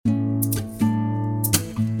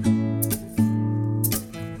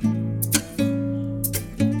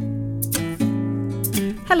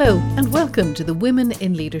Hello and welcome to the Women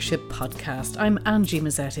in Leadership podcast. I'm Angie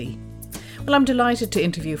Mazzetti. Well, I'm delighted to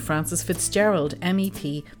interview Frances Fitzgerald,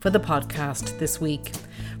 MEP, for the podcast this week.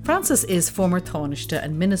 Frances is former Taoiseach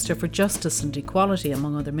and Minister for Justice and Equality,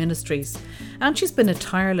 among other ministries, and she's been a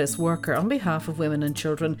tireless worker on behalf of women and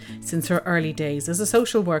children since her early days as a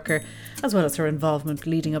social worker, as well as her involvement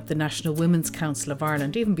leading up the National Women's Council of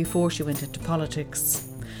Ireland, even before she went into politics.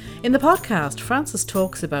 In the podcast, Frances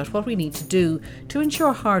talks about what we need to do to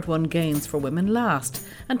ensure hard-won gains for women last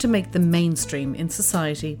and to make them mainstream in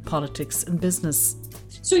society, politics and business.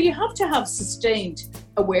 So you have to have sustained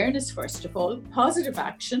awareness, first of all, positive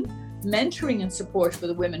action, mentoring and support for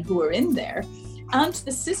the women who are in there, and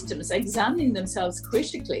the systems examining themselves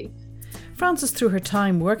critically. Frances, through her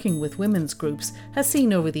time working with women's groups, has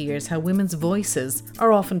seen over the years how women's voices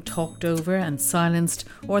are often talked over and silenced,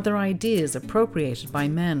 or their ideas appropriated by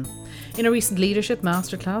men. In a recent leadership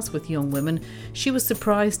masterclass with young women, she was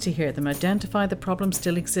surprised to hear them identify the problem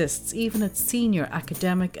still exists, even at senior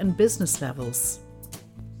academic and business levels.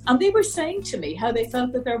 And they were saying to me how they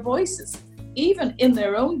felt that their voices, even in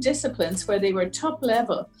their own disciplines where they were top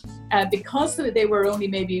level, because they were only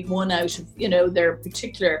maybe one out of their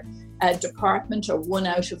particular department or one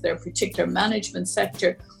out of their particular management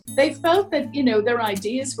sector, they felt that their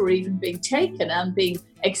ideas were even being taken and being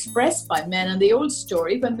expressed by men. And the old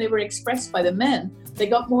story, when they were expressed by the men, they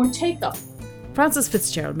got more take-up. Frances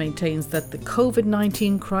Fitzgerald maintains that the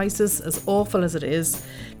COVID-19 crisis, as awful as it is,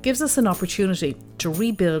 gives us an opportunity to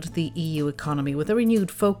rebuild the EU economy with a renewed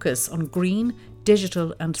focus on green,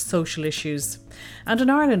 digital and social issues. And in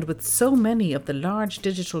Ireland, with so many of the large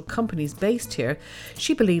digital companies based here,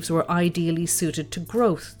 she believes we're ideally suited to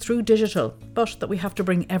growth through digital, but that we have to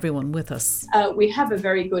bring everyone with us. We have a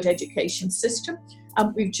very good education system.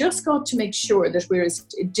 We've just got to make sure that we're as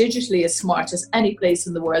digitally as smart as any place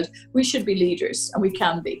in the world. We should be leaders, and we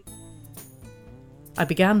can be. I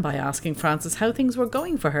began by asking Frances how things were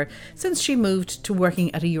going for her since she moved to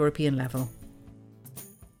working at a European level.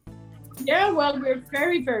 Yeah, well, we're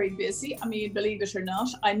very, very busy. I mean, believe it or not,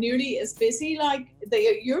 I'm nearly as busy. Like,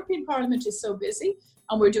 the European Parliament is so busy,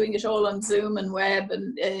 and we're doing it all on Zoom and web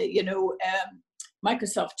and,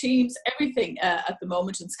 Microsoft Teams, everything at the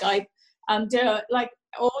moment, and Skype. And like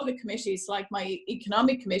all the committees, like my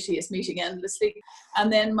economic committee is meeting endlessly.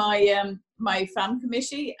 And then my FAM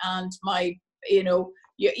committee and my, you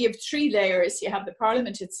have three layers. You have the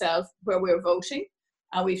Parliament itself where we're voting.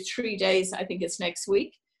 And we have 3 days, I think it's next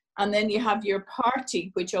week. And then you have your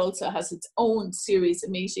party, which also has its own series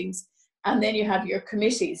of meetings. And then you have your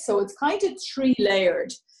committees. So it's kind of 3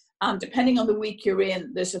 layered. And depending on the week you're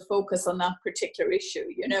in, there's a focus on that particular issue,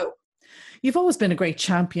 You've always been a great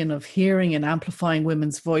champion of hearing and amplifying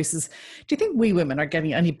women's voices. Do you think we women are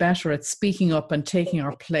getting any better at speaking up and taking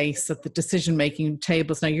our place at the decision-making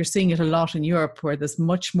tables? Now, you're seeing it a lot in Europe where there's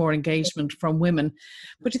much more engagement from women.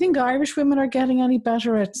 But do you think Irish women are getting any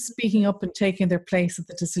better at speaking up and taking their place at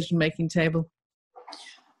the decision-making table?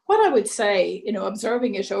 What I would say,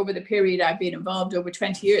 observing it over the period I've been involved over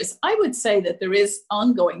 20 years, I would say that there is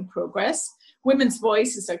ongoing progress. Women's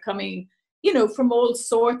voices are coming from all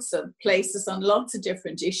sorts of places on lots of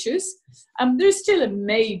different issues. There's still a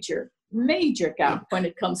major gap when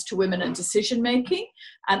it comes to women and decision making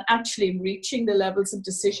and actually reaching the levels of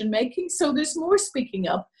decision making. So there's more speaking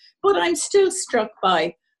up, but I'm still struck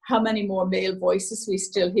by how many more male voices we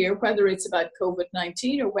still hear, whether it's about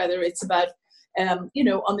COVID-19 or whether it's about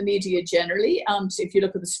on the media generally. And if you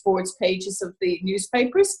look at the sports pages of the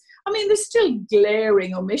newspapers, I mean, there's still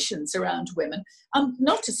glaring omissions around women. And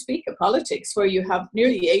not to speak of politics, where you have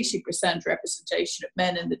nearly 80% representation of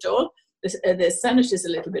men in the Dáil. The Senate is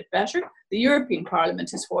a little bit better. The European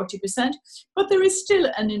Parliament is 40%. But there is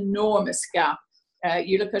still an enormous gap.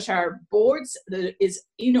 You look at our boards, there is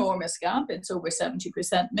enormous gap. It's over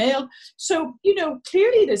 70% male. So,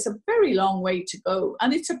 clearly there's a very long way to go.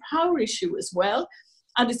 And it's a power issue as well.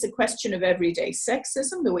 And it's a question of everyday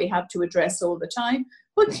sexism that we have to address all the time.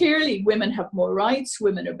 But clearly women have more rights,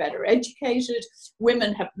 women are better educated,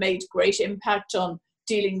 women have made great impact on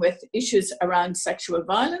dealing with issues around sexual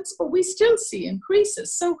violence, but we still see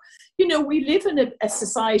increases. So, we live in a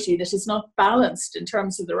society that is not balanced in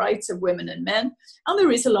terms of the rights of women and men, and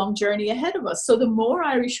there is a long journey ahead of us. So the more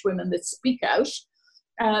Irish women that speak out,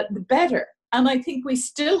 the better. And I think we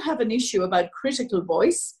still have an issue about critical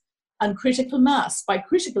voice and critical mass. By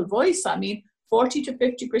critical voice, I mean 40 to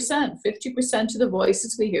 50%. 50% of the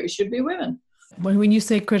voices we hear should be women. When you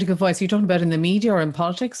say critical voice, are you talking about in the media or in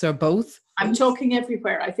politics or both? I'm talking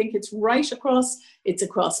everywhere. I think it's right across. It's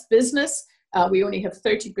across business. We only have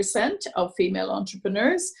 30% of female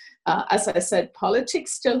entrepreneurs. As I said,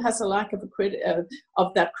 politics still has a lack of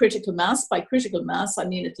that critical mass. By critical mass, I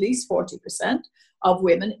mean at least 40% of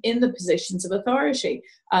women in the positions of authority.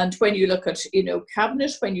 And when you look at,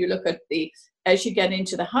 cabinet, when you look at as you get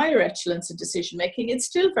into the higher echelons of decision making, it's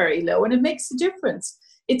still very low, and it makes a difference.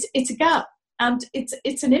 It's a gap, and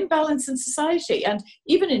it's an imbalance in society. And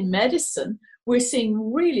even in medicine, we're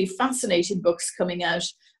seeing really fascinating books coming out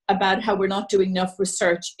about how we're not doing enough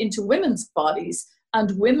research into women's bodies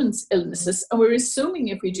and women's illnesses. And we're assuming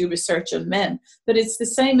if we do research on men, that it's the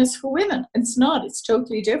same as for women. It's not, it's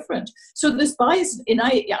totally different. So there's bias in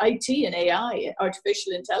IT and AI,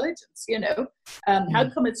 artificial intelligence, how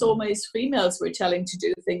come it's always females we're telling to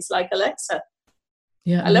do things like Alexa?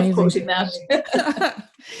 Yeah, I love quoting that.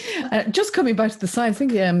 Just coming back to the science,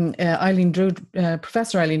 I think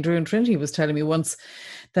Professor Eileen Drew in Trinity was telling me once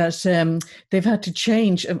that they've had to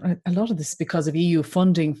change a lot of this because of EU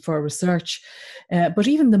funding for research. But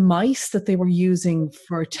even the mice that they were using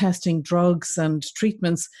for testing drugs and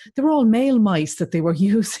treatments, they were all male mice that they were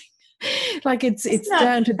using. Like it's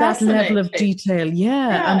down to that level of detail.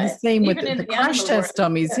 Yeah. And the same with the crash test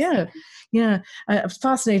dummies. Yes. Yeah, I was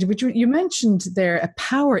fascinated. But you mentioned there a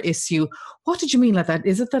power issue. What did you mean like that?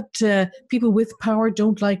 Is it that people with power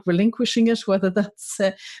don't like relinquishing it, whether that's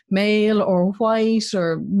male or white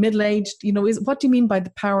or middle-aged? What do you mean by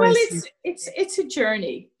the power issue? Well, it's a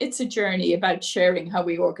journey. It's a journey about sharing how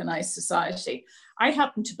we organise society. I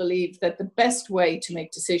happen to believe that the best way to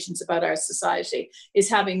make decisions about our society is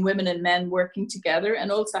having women and men working together, and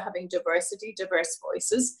also having diverse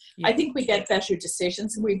voices. Yeah. I think we get better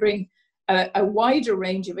decisions, and we bring a wider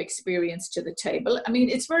range of experience to the table. I mean,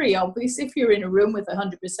 it's very obvious if you're in a room with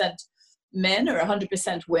 100% men or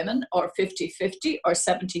 100% women or 50-50 or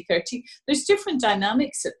 70-30, there's different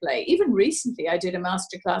dynamics at play. Even recently, I did a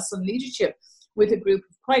masterclass on leadership with a group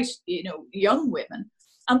of quite, young women.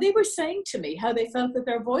 And they were saying to me how they felt that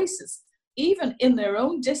their voices, even in their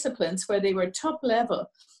own disciplines where they were top level,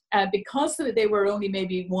 because they were only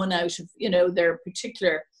maybe one out of, their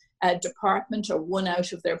particular department or one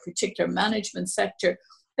out of their particular management sector,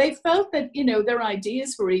 they felt that, their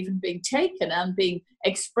ideas were even being taken and being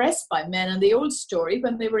expressed by men. And the old story,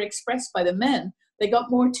 when they were expressed by the men, they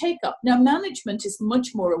got more take-up. Now, management is much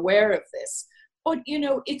more aware of this. But,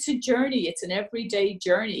 it's a journey. It's an everyday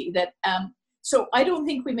journey that... So I don't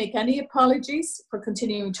think we make any apologies for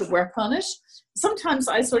continuing to work on it. Sometimes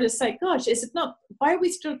I sort of say, gosh, is it not... Why are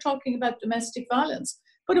we still talking about domestic violence?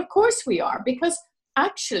 But of course we are, because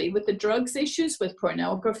actually, with the drugs issues, with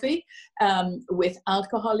pornography, with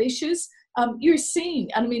alcohol issues, you're seeing,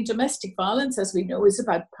 and I mean, domestic violence, as we know, is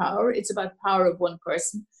about power. It's about power of one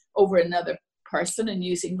person over another person and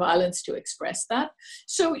using violence to express that.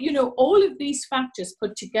 So, all of these factors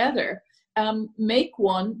put together make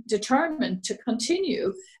one determined to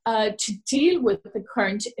continue to deal with the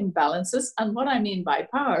current imbalances. And what I mean by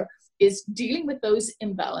power is dealing with those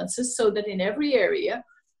imbalances so that in every area,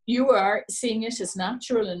 you are seeing it as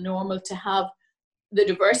natural and normal to have the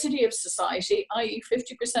diversity of society, i.e.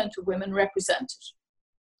 50% of women represented.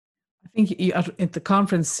 I think at the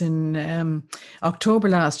conference in October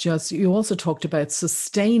last year, you also talked about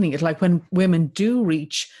sustaining it, like when women do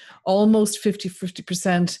reach almost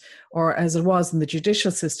 50%, or as it was in the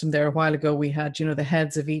judicial system there a while ago, we had, the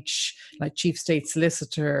heads of each, like Chief State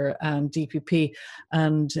Solicitor and DPP,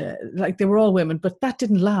 and like they were all women, but that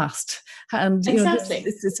didn't last. And, exactly.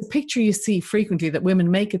 It's a picture you see frequently that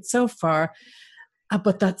women make it so far,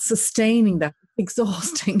 but that's sustaining that.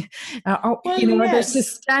 Exhausting. Are there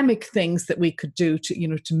systemic things that we could do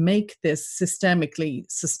to make this systemically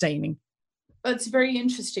sustaining? Well, it's a very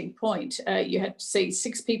interesting point. You had to say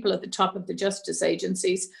 6 people at the top of the justice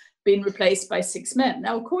agencies being replaced by 6 men.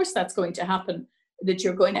 Now, of course, that's going to happen, that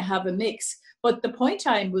you're going to have a mix. But the point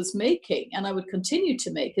I was making, and I would continue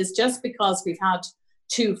to make, is just because we've had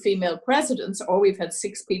 2 female presidents, or we've had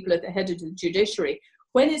 6 people at the head of the judiciary,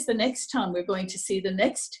 when is the next time we're going to see the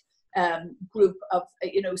next group of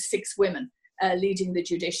 6 women leading the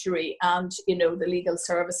judiciary and the legal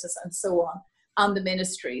services and so on, and the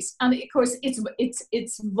ministries? And of course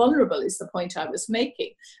it's vulnerable, is the point I was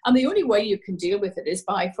making. And the only way you can deal with it is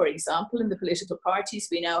by, for example, in the political parties,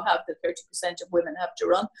 we now have that 30% of women have to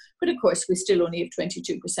run, but of course we still only have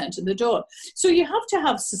 22% in the Dáil. So you have to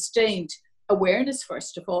have sustained awareness,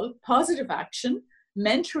 first of all, positive action,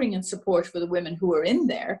 mentoring and support for the women who are in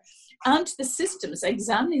there, and the systems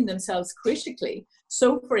examining themselves critically.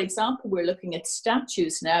 So, for example, we're looking at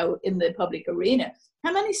statues now in the public arena.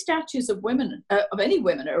 How many statues of women, of any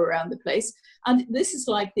women, are around the place? And this is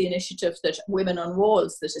like the initiative that Women on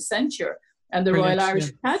Walls, that Accenture And the Brilliant, Royal Irish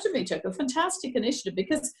yeah. Academy took a fantastic initiative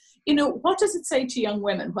because, what does it say to young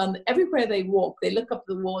women when everywhere they walk, they look up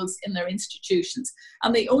the walls in their institutions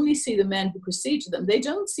and they only see the men who proceed to them. They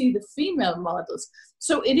don't see the female models.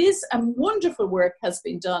 So it is a wonderful work has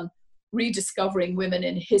been done rediscovering women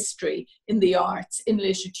in history, in the arts, in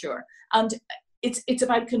literature. And it's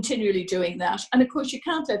about continually doing that. And of course, you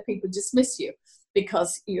can't let people dismiss you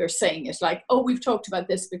because you're saying it like, oh, we've talked about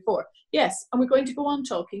this before. Yes, and we're going to go on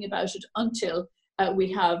talking about it until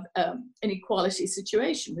we have an equality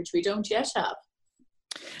situation, which we don't yet have.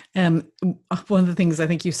 One of the things I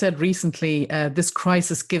think you said recently, this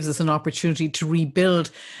crisis gives us an opportunity to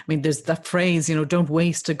rebuild. I mean, there's that phrase, don't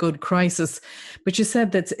waste a good crisis. But you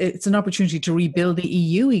said that it's an opportunity to rebuild the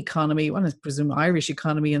EU economy, well, I presume Irish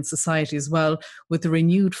economy and society as well, with a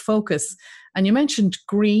renewed focus. And you mentioned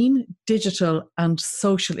green, digital and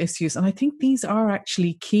social issues. And I think these are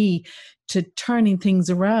actually key to turning things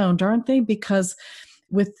around, aren't they? Because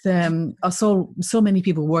with so many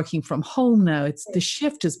people working from home now, the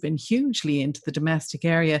shift has been hugely into the domestic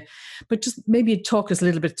area. But just maybe talk us a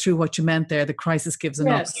little bit through what you meant there. The crisis gives an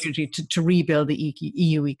opportunity to rebuild the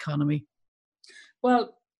EU economy.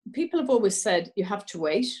 Well, people have always said you have to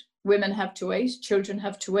wait. Women have to wait. Children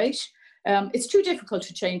have to wait. It's too difficult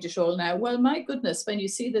to change it all now. Well, my goodness, when you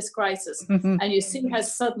see this crisis and you see how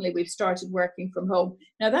suddenly we've started working from home.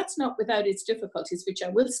 Now, that's not without its difficulties, which I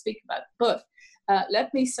will speak about. But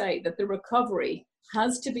let me say that the recovery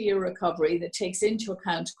has to be a recovery that takes into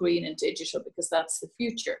account green and digital, because that's the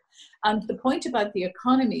future. And the point about the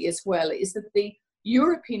economy as well is that the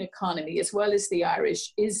European economy, as well as the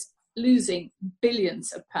Irish, is losing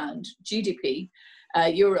billions of pounds, GDP,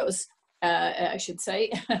 euros, I should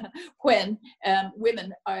say, when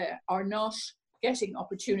women are not getting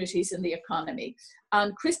opportunities in the economy.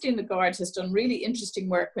 And Christine Lagarde has done really interesting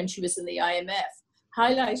work when she was in the IMF,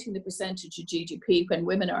 highlighting the percentage of GDP when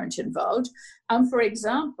women aren't involved. And for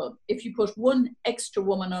example, if you put one extra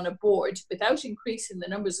woman on a board without increasing the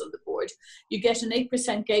numbers on the board, you get an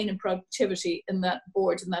 8% gain in productivity in that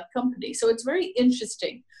board, in that company. So it's very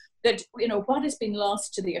interesting that, what has been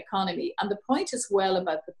lost to the economy. And the point as well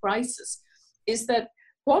about the crisis is that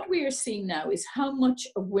what we are seeing now is how much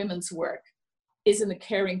of women's work is in the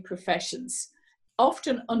caring professions,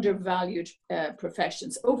 often undervalued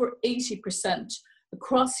professions, over 80%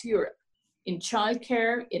 across Europe, in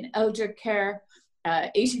childcare, in elder care,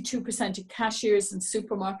 82% of cashiers in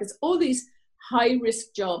supermarkets, all these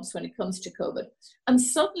high-risk jobs when it comes to COVID. And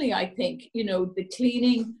suddenly I think, the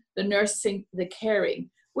cleaning, the nursing, the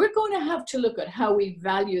caring, we're going to have to look at how we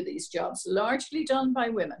value these jobs, largely done by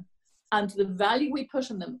women. And the value we put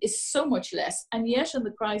on them is so much less. And yet in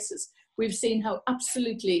the crisis, we've seen how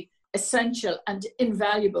absolutely essential and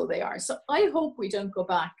invaluable they are. So I hope we don't go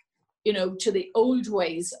back, to the old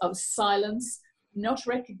ways of silence, not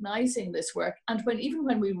recognizing this work. And even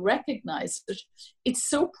when we recognize it, it's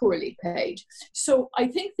so poorly paid. So I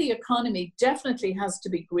think the economy definitely has to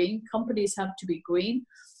be green. Companies have to be green.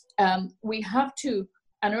 We have to,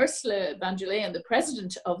 and Ursula von der Leyen, the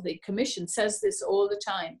president of the Commission, says this all the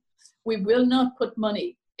time. We will not put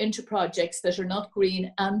money into projects that are not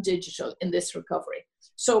green and digital in this recovery.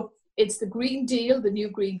 So it's the Green Deal. The new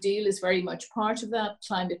Green Deal is very much part of that,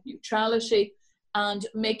 climate neutrality, and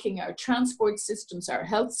making our transport systems, our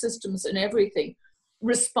health systems and everything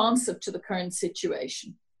responsive to the current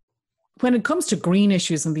situation. When it comes to green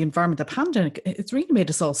issues and the environment, the pandemic, it's really made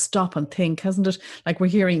us all stop and think, hasn't it? Like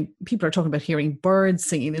people are talking about hearing birds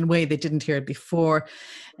singing in a way they didn't hear it before.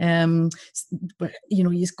 You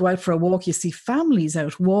go out for a walk, you see families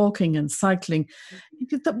out walking and cycling.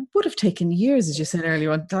 That would have taken years, as you said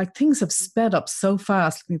earlier on. Like, things have sped up so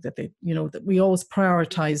fast that that we always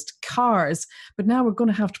prioritized cars, but now we're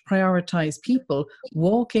going to have to prioritize people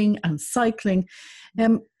walking and cycling.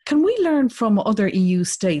 Can we learn from other EU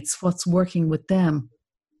states what's working with them?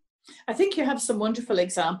 I think you have some wonderful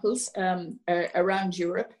examples around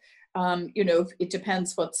Europe. It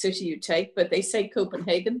depends what city you take, but they say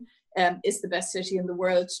Copenhagen is the best city in the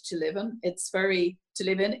world to live in. It's very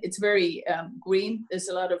green. There's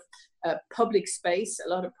a lot of public space, a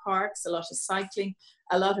lot of parks, a lot of cycling,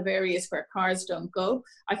 a lot of areas where cars don't go.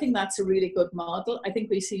 I think that's a really good model. I think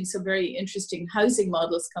we've seen some very interesting housing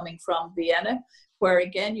models coming from Vienna, where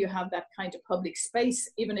again you have that kind of public space,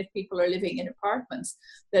 even if people are living in apartments,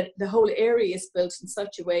 that the whole area is built in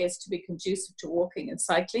such a way as to be conducive to walking and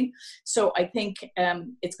cycling. So I think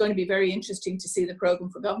it's going to be very interesting to see the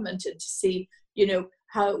programme for government and to see,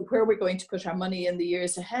 where we're going to put our money in the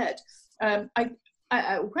years ahead.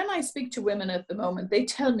 When I speak to women at the moment, they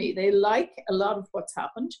tell me they like a lot of what's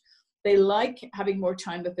happened. They like having more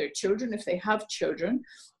time with their children if they have children.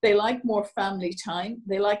 They like more family time.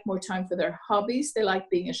 They like more time for their hobbies. They like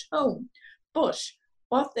being at home. But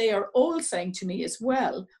what they are all saying to me as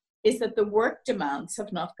well is that the work demands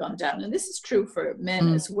have not gone down. And this is true for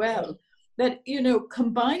men as well, that,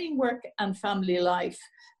 combining work and family life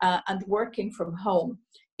and working from home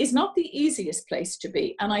is not the easiest place to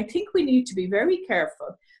be. And I think we need to be very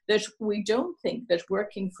careful that we don't think that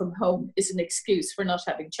working from home is an excuse for not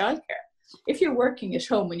having childcare. If you're working at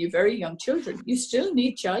home and you're very young children, you still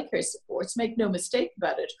need childcare supports, make no mistake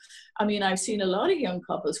about it. I mean, I've seen a lot of young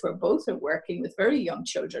couples where both are working with very young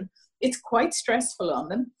children. It's quite stressful on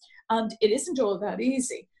them, and it isn't all that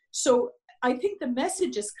easy. So I think the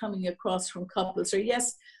messages coming across from couples are,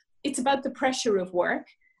 yes, it's about the pressure of work.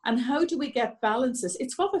 And how do we get balances?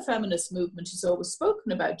 It's what the feminist movement has always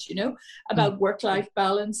spoken about, about work-life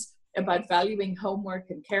balance, about valuing homework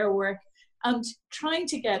and care work, and trying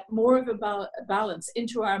to get more of a balance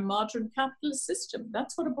into our modern capitalist system.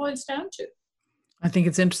 That's what it boils down to. I think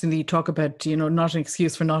it's interesting that you talk about, not an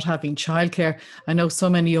excuse for not having childcare. I know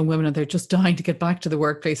so many young women, and they're just dying to get back to the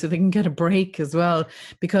workplace so they can get a break as well,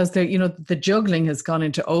 because they're, the juggling has gone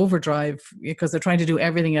into overdrive because they're trying to do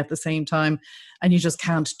everything at the same time. And you just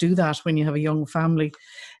can't do that when you have a young family.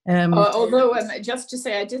 Although, just to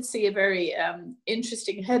say, I did see a very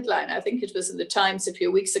interesting headline. I think it was in the Times a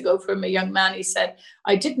few weeks ago from a young man. He said,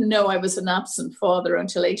 "I didn't know I was an absent father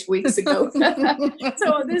until 8 weeks ago."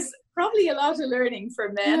 So there's probably a lot of learning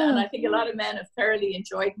for men. And I think a lot of men have thoroughly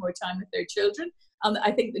enjoyed more time with their children. And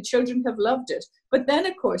I think the children have loved it. But then,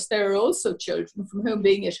 of course, there are also children from whom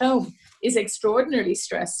being at home is extraordinarily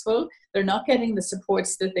stressful. They're not getting the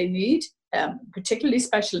supports that they need. Particularly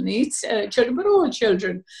special needs children, but all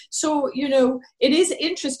children. So, it is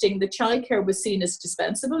interesting that childcare was seen as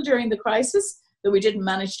dispensable during the crisis, that we didn't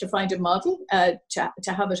manage to find a model to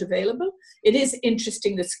have it available. It is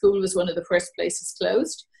interesting that school was one of the first places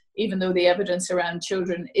closed, even though the evidence around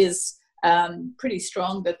children is pretty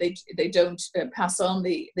strong that they don't pass on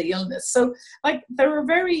the illness. So, there are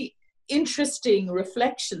very interesting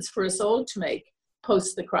reflections for us all to make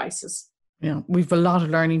post the crisis. Yeah, we've a lot of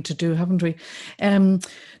learning to do, haven't we?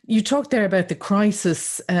 You talked there about the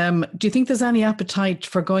crisis. Do you think there's any appetite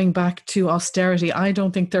for going back to austerity? I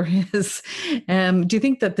don't think there is. Do you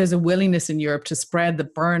think that there's a willingness in Europe to spread the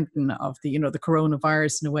burden of the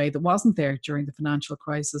coronavirus in a way that wasn't there during the financial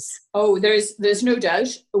crisis? Oh, there's no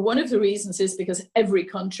doubt. One of the reasons is because every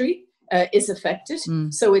country is affected.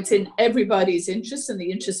 So it's in everybody's interest and the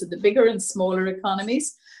interest of the bigger and smaller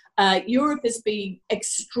economies. Europe has been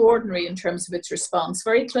extraordinary in terms of its response,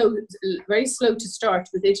 very slow to start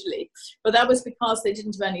with Italy. But that was because they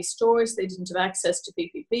didn't have any stores, they didn't have access to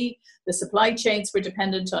PPP, the supply chains were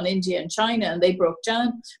dependent on India and China, and they broke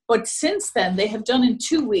down. But since then, they have done in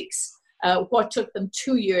 2 weeks what took them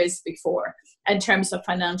 2 years before in terms of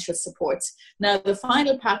financial supports. Now, the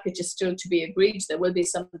final package is still to be agreed. There will be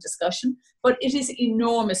some discussion, but it is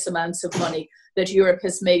enormous amounts of money that Europe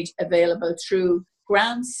has made available through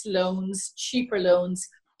grants, loans, cheaper loans,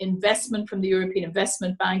 investment from the European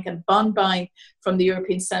Investment Bank, and bond buying from the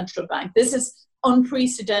European Central Bank. This is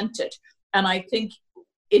unprecedented. And I think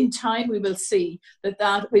in time we will see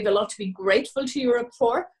that we have a lot to be grateful to Europe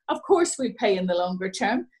for. Of course, we pay in the longer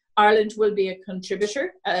term. Ireland will be a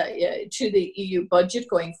contributor to the EU budget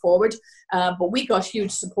going forward. But we got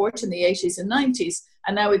huge support in the 80s and 90s.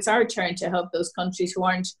 And now it's our turn to help those countries who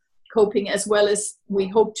aren't coping as well as we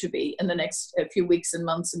hope to be in the next few weeks and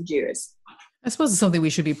months and years. I suppose it's something we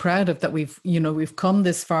should be proud of, that we've come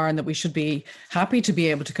this far, and that we should be happy to be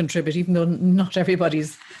able to contribute, even though not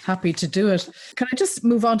everybody's happy to do it. Can I just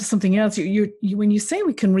move on to something else? You when you say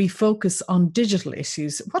we can refocus on digital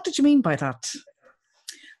issues, what did you mean by that?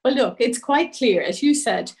 Well, look, it's quite clear, as you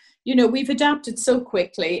said, we've adapted so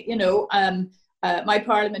quickly. My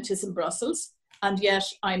parliament is in Brussels, and yet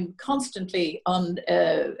I'm constantly on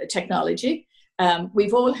technology.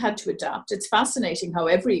 We've all had to adapt. It's fascinating how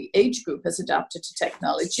every age group has adapted to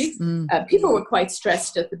technology. People were quite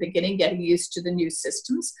stressed at the beginning, getting used to the new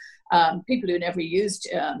systems. People who never used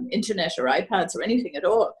internet or iPads or anything at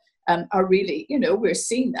all are really, we're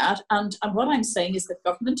seeing that. And what I'm saying is that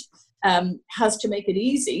government has to make it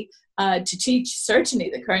easy to teach, certainly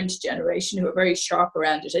the current generation, who are very sharp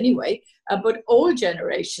around it anyway, but all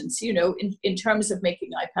generations, in terms of making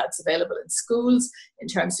iPads available in schools, in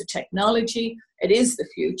terms of technology. It is the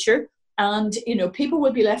future. And, people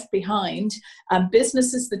will be left behind.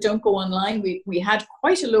 Businesses that don't go online, we had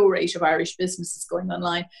quite a low rate of Irish businesses going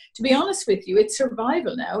online. To be honest with you, it's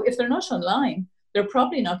survival now. If they're not online, they're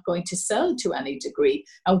probably not going to sell to any degree.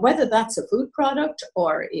 And whether that's a food product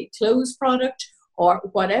or a clothes product or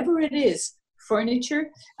whatever it is, furniture.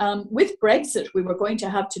 With Brexit, we were going to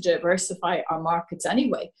have to diversify our markets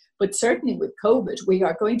anyway, but certainly with COVID, we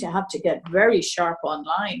are going to have to get very sharp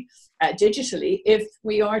online digitally if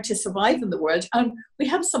we are to survive in the world. And we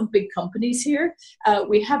have some big companies here.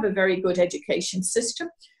 We have a very good education system.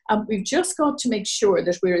 We've just got to make sure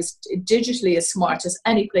that we're as digitally as smart as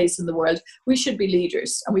any place in the world. We should be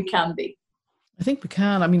leaders, and we can be. I think we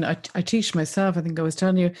can. I mean, I teach myself, I think I was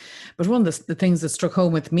telling you, but one of the things that struck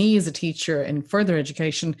home with me as a teacher in further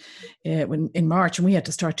education when in March, and we had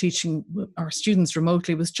to start teaching our students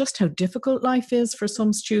remotely, was just how difficult life is for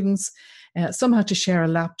some students. Some had to share a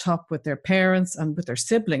laptop with their parents and with their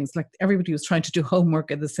siblings, like everybody was trying to do homework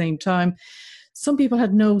at the same time. Some people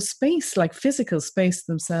had no space, like physical space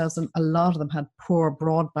themselves, and a lot of them had poor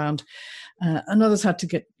broadband. And others had to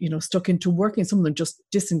get, stuck into working. Some of them just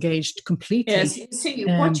disengaged completely. Yes, see,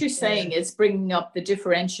 what you're saying is bringing up the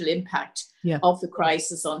differential impact of the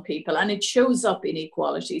crisis on people, and it shows up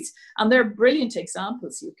inequalities. And there are brilliant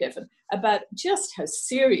examples you've given about just how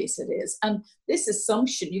serious it is. And this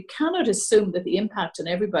assumption, you cannot assume that the impact on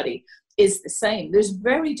everybody is the same. There's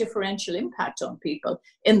very differential impact on people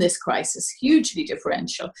in this crisis, hugely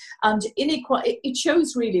differential. And it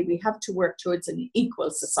shows really we have to work towards an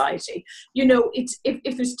equal society. It's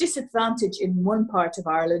if there's disadvantage in one part of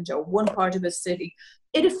Ireland or one part of a city,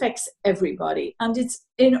 it affects everybody. And it's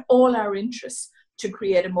in all our interests to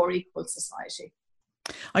create a more equal society.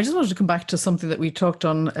 I just wanted to come back to something that we talked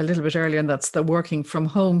on a little bit earlier, and that's the working from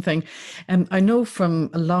home thing. And I know from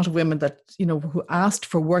a lot of women that, who asked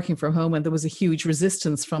for working from home, and there was a huge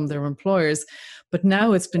resistance from their employers. But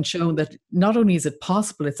now it's been shown that not only is it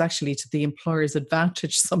possible, it's actually to the employer's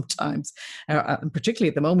advantage sometimes, and particularly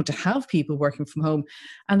at the moment, to have people working from home.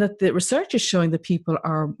 And that the research is showing that people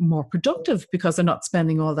are more productive because they're not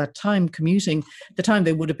spending all that time commuting. The time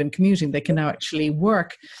they would have been commuting, they can now actually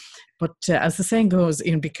work. But as the saying goes,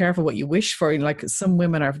 be careful what you wish for. Like some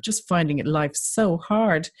women are just finding life so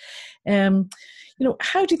hard.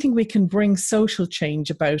 How do you think we can bring social change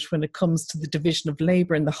about when it comes to the division of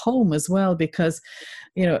labour in the home as well? Because,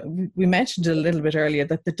 we mentioned it a little bit earlier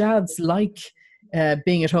that the dads like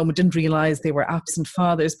being at home and didn't realise they were absent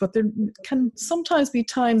fathers. But there can sometimes be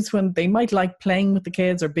times when they might like playing with the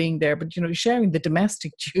kids or being there. But, sharing the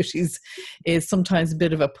domestic duties is sometimes a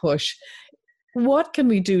bit of a push. What can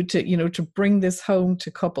we do to bring this home to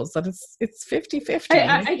couples that it's 50-50?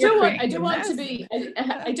 I don't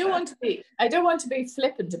want to be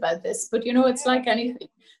flippant about this, but it's like anything.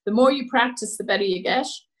 The more you practice, the better you get.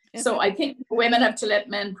 So I think women have to let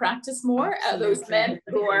men practice more, those men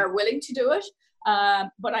who are willing to do it.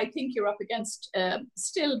 But I think you're up against,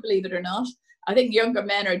 still, believe it or not, I think younger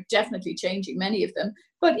men are definitely changing, many of them.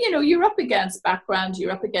 But, you're up against background,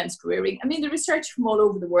 you're up against rearing. I mean, the research from all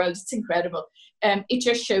over the world, it's incredible. It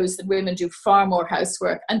just shows that women do far more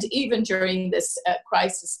housework. And even during this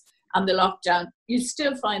crisis and the lockdown, you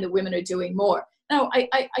still find that women are doing more. Now,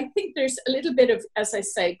 I think there's a little bit of, as I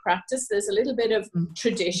say, practice. There's a little bit of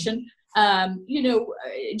tradition.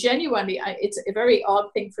 Genuinely, it's a very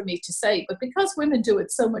odd thing for me to say, but because women do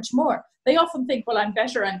it so much more, they often think, well, I'm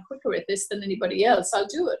better and quicker at this than anybody else, I'll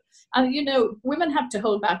do it. And, women have to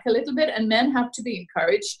hold back a little bit, and men have to be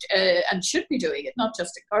encouraged and should be doing it, not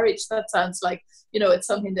just encouraged. That sounds like, it's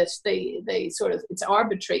something that they sort of, it's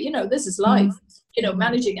arbitrary. This is life.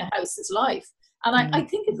 Managing a house is life. And I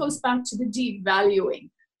think it goes back to the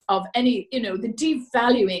devaluing of any, the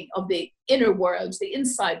devaluing of the inner world, the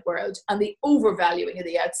inside world, and the overvaluing of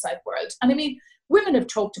the outside world. And I mean, women have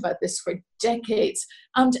talked about this for decades,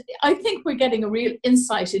 and I think we're getting a real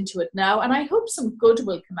insight into it now, and I hope some good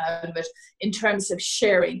will come out of it in terms of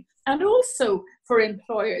sharing. And also for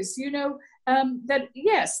employers, that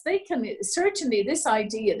yes, they can, certainly this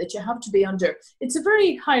idea that you have to be under, it's a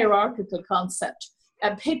very hierarchical concept,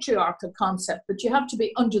 a patriarchal concept, but you have to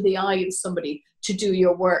be under the eye of somebody to do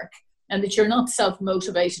your work, and that you're not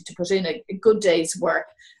self-motivated to put in a good day's work.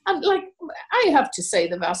 And like, I have to say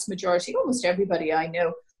the vast majority, almost everybody I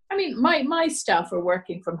know, I mean, my staff are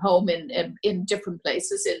working from home in different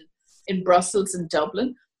places, in Brussels and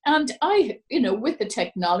Dublin. And I, with the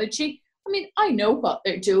technology, I mean, I know what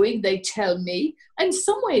they're doing. They tell me. In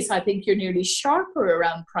some ways, I think you're nearly sharper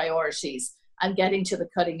around priorities and getting to the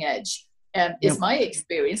cutting edge. Is my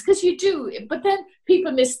experience, because you do, but then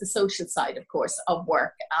people miss the social side, of course, of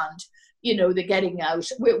work, and the getting out.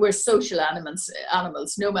 We're social animals.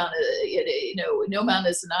 No man, no man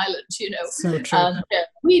is an island. So true. And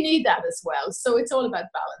we need that as well. So it's all about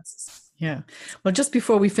balances. Yeah. Well, just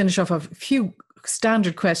before we finish off, a few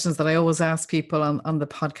standard questions that I always ask people on the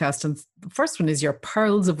podcast. And the first one is your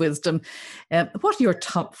pearls of wisdom. What are your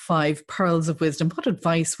top 5 pearls of wisdom? What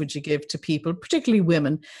advice would you give to people, particularly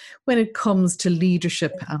women, when it comes to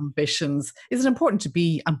leadership ambitions? Is it important to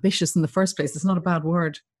be ambitious in the first place? It's not a bad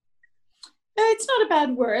word. It's not a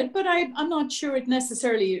bad word, but I'm not sure it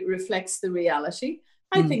necessarily reflects the reality.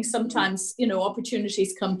 I think sometimes,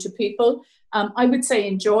 opportunities come to people. I would say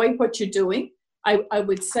enjoy what you're doing. I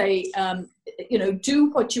would say, do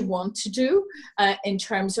what you want to do in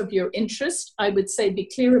terms of your interest. I would say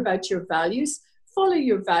be clear about your values, follow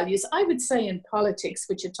your values. I would say in politics,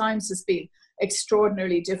 which at times has been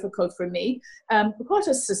extraordinarily difficult for me, what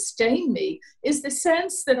has sustained me is the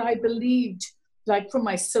sense that I believed, like from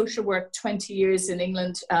my social work, 20 years in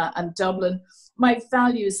England and Dublin, my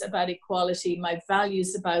values about equality, my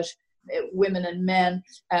values about women and men,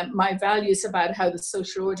 my values about how the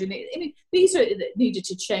social order, these are needed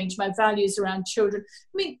to change, my values around children.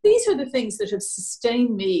 These are the things that have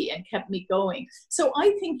sustained me and kept me going. So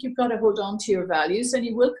I think you've got to hold on to your values, and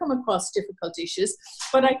you will come across difficult issues.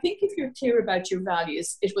 But I think if you're clear about your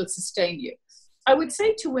values, it will sustain you. I would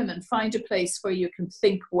say to women, find a place where you can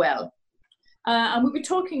think well. And we were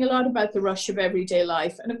talking a lot about the rush of everyday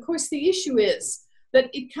life. And of course, the issue is that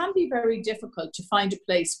it can be very difficult to find a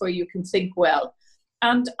place where you can think well.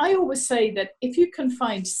 And I always say that if you can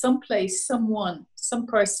find some place, someone, some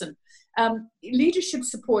person, leadership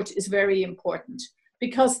support is very important,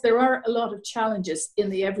 because there are a lot of challenges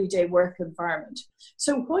in the everyday work environment.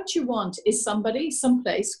 So what you want is somebody,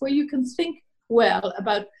 someplace where you can think well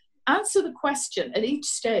about, answer the question at each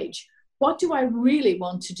stage, what do I really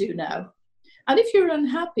want to do now? And if you're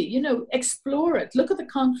unhappy, explore it, look at the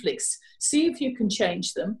conflicts, see if you can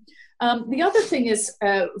change them. The other thing is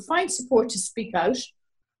find support to speak out.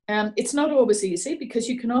 It's not always easy, because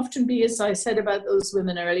you can often be, as I said about those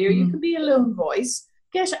women earlier, you can be a lone voice,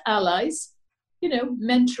 get allies,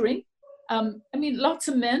 mentoring. Lots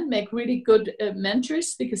of men make really good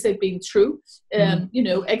mentors because they've been through,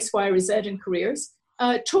 X, Y, or Z in careers.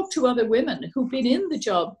 Talk to other women who've been in the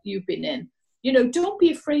job you've been in. Don't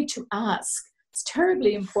be afraid to ask. It's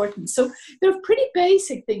terribly important. So there are pretty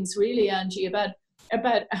basic things, really, Angie, about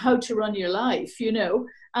how to run your life,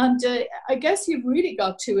 And I guess you've really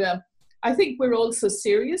got to, I think we're all so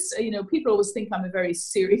serious. People always think I'm a very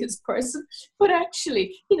serious person. But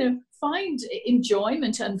actually, find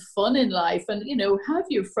enjoyment and fun in life, and, have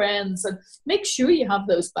your friends, and make sure you have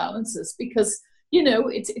those balances, because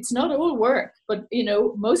it's not all work, but,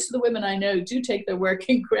 most of the women I know do take their work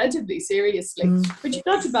incredibly seriously, but you've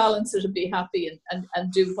got to balance it and be happy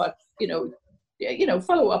and do what,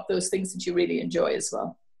 follow up those things that you really enjoy as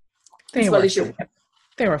well.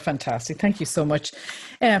 They were fantastic. Thank you so much.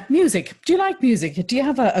 Music. Do you like music? Do you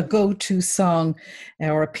have a go-to song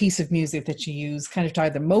or a piece of music that you use kind of to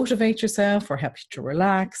either motivate yourself or help you to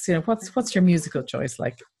relax? What's your musical choice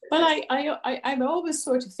like? Well, I'm always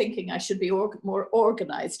sort of thinking I should be more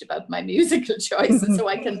organized about my musical choices.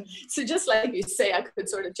 So just like you say, I could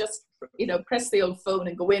sort of just, press the old phone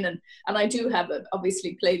and go in. And I do have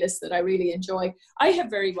obviously playlists that I really enjoy. I have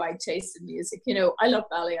very wide taste in music. I love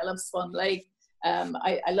ballet. I love Swan Lake.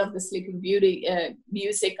 I love the Sleeping Beauty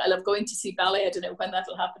music. I love going to see ballet. I don't know when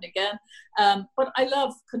that'll happen again. But I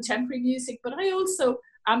love contemporary music. But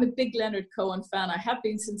I'm a big Leonard Cohen fan. I have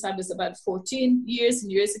been since I was about 14 years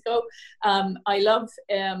ago. I love,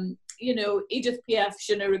 Edith Piaf,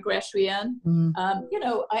 Je ne regrette rien.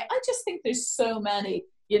 I just think there's so many,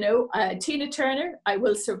 Tina Turner, I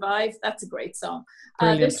Will Survive. That's a great song.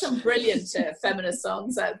 There's some brilliant feminist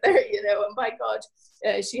songs out there, and by God,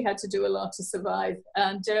 she had to do a lot to survive.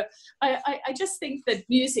 And I just think that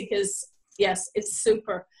music is, yes, it's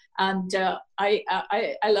super. And I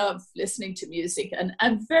love listening to music,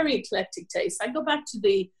 and very eclectic taste. I go back to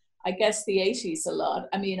the 80s a lot.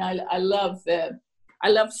 I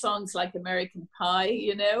love songs like American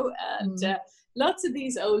Pie, and lots of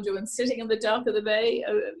these older ones, Sitting on the Dock of the Bay,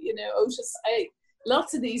 Otis.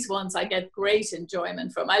 Lots of these ones I get great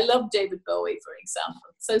enjoyment from. I love David Bowie, for example.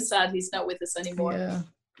 So sad he's not with us anymore. Yeah,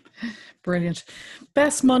 brilliant.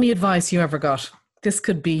 Best money advice you ever got? This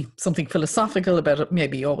could be something philosophical about it,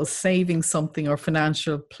 maybe always saving something, or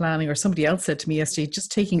financial planning. Or somebody else said to me yesterday,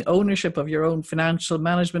 just taking ownership of your own financial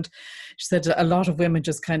management. She said a lot of women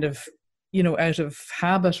just kind of, out of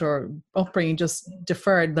habit or upbringing, just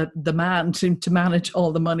deferred the man to manage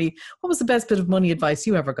all the money. What was the best bit of money advice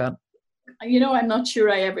you ever got? I'm not sure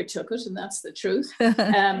I ever took it, and that's the truth.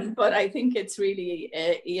 But I think it's really,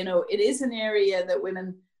 it is an area that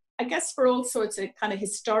women, I guess for all sorts of kind of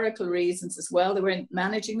historical reasons as well, they weren't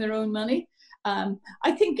managing their own money.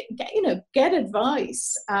 I think, get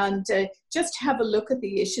advice and just have a look at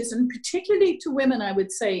the issues, and particularly to women, I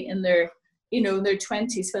would say in their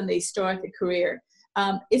 20s when they start a career.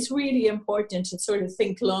 It's really important to sort of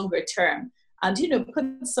think longer term and,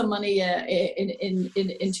 put some money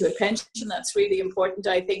into a pension. That's really important,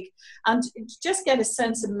 I think, and just get a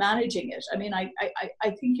sense of managing it. I mean, I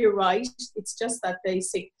think you're right. It's just that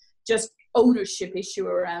basic, just ownership issue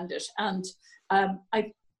around it. And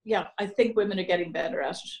I think women are getting better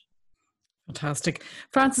at it. Fantastic.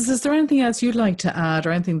 Frances, is there anything else you'd like to add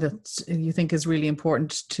or anything that you think is really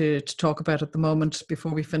important to talk about at the moment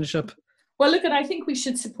before we finish up? Well, look, I think we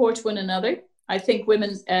should support one another. I think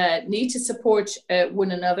women need to support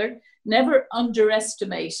one another. Never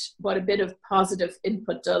underestimate what a bit of positive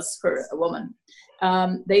input does for a woman.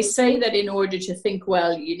 They say that in order to think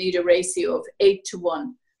well, you need a ratio of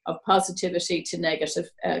 8-1 of positivity to negative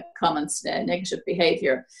comments, negative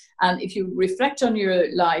behavior. And if you reflect on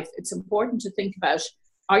your life, it's important to think about,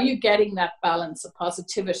 are you getting that balance of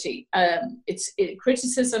positivity?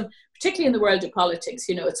 Criticism, particularly in the world of politics,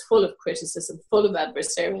 it's full of criticism, full of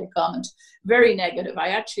adversarial comment, very negative. I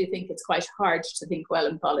actually think it's quite hard to think well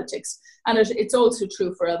in politics. And it's also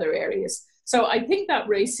true for other areas. So I think that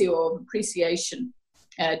ratio of appreciation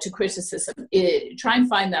to criticism, try and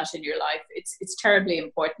find that in your life. It's terribly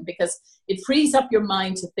important because it frees up your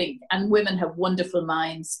mind to think, and women have wonderful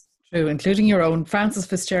minds. True, including your own. Frances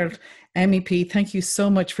FitzGerald, MEP, thank you so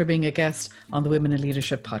much for being a guest on the Women in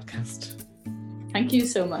Leadership podcast. Thank you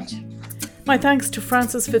so much. My thanks to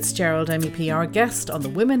Frances FitzGerald, MEP, our guest on the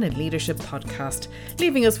Women in Leadership podcast,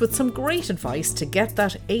 leaving us with some great advice to get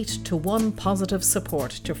that 8-1 positive support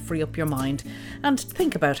to free up your mind and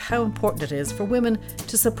think about how important it is for women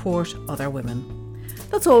to support other women.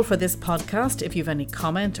 That's all for this podcast. If you have any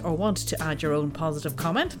comment or want to add your own positive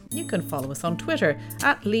comment, you can follow us on Twitter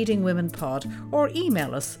 @LeadingWomenPod or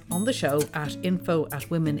email us on the show at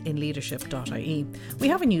info@womeninleadership.ie. We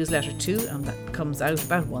have a newsletter too, and that comes out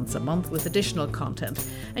about once a month with additional content.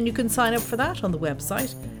 And you can sign up for that on the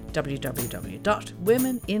website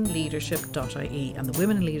www.womeninleadership.ie, and the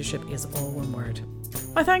Women in Leadership is all one word.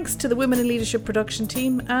 My thanks to the Women in Leadership production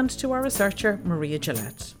team and to our researcher Maria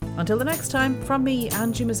Gillette. Until the next time, from me,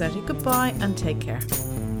 Angie Mazzetti, goodbye and take care.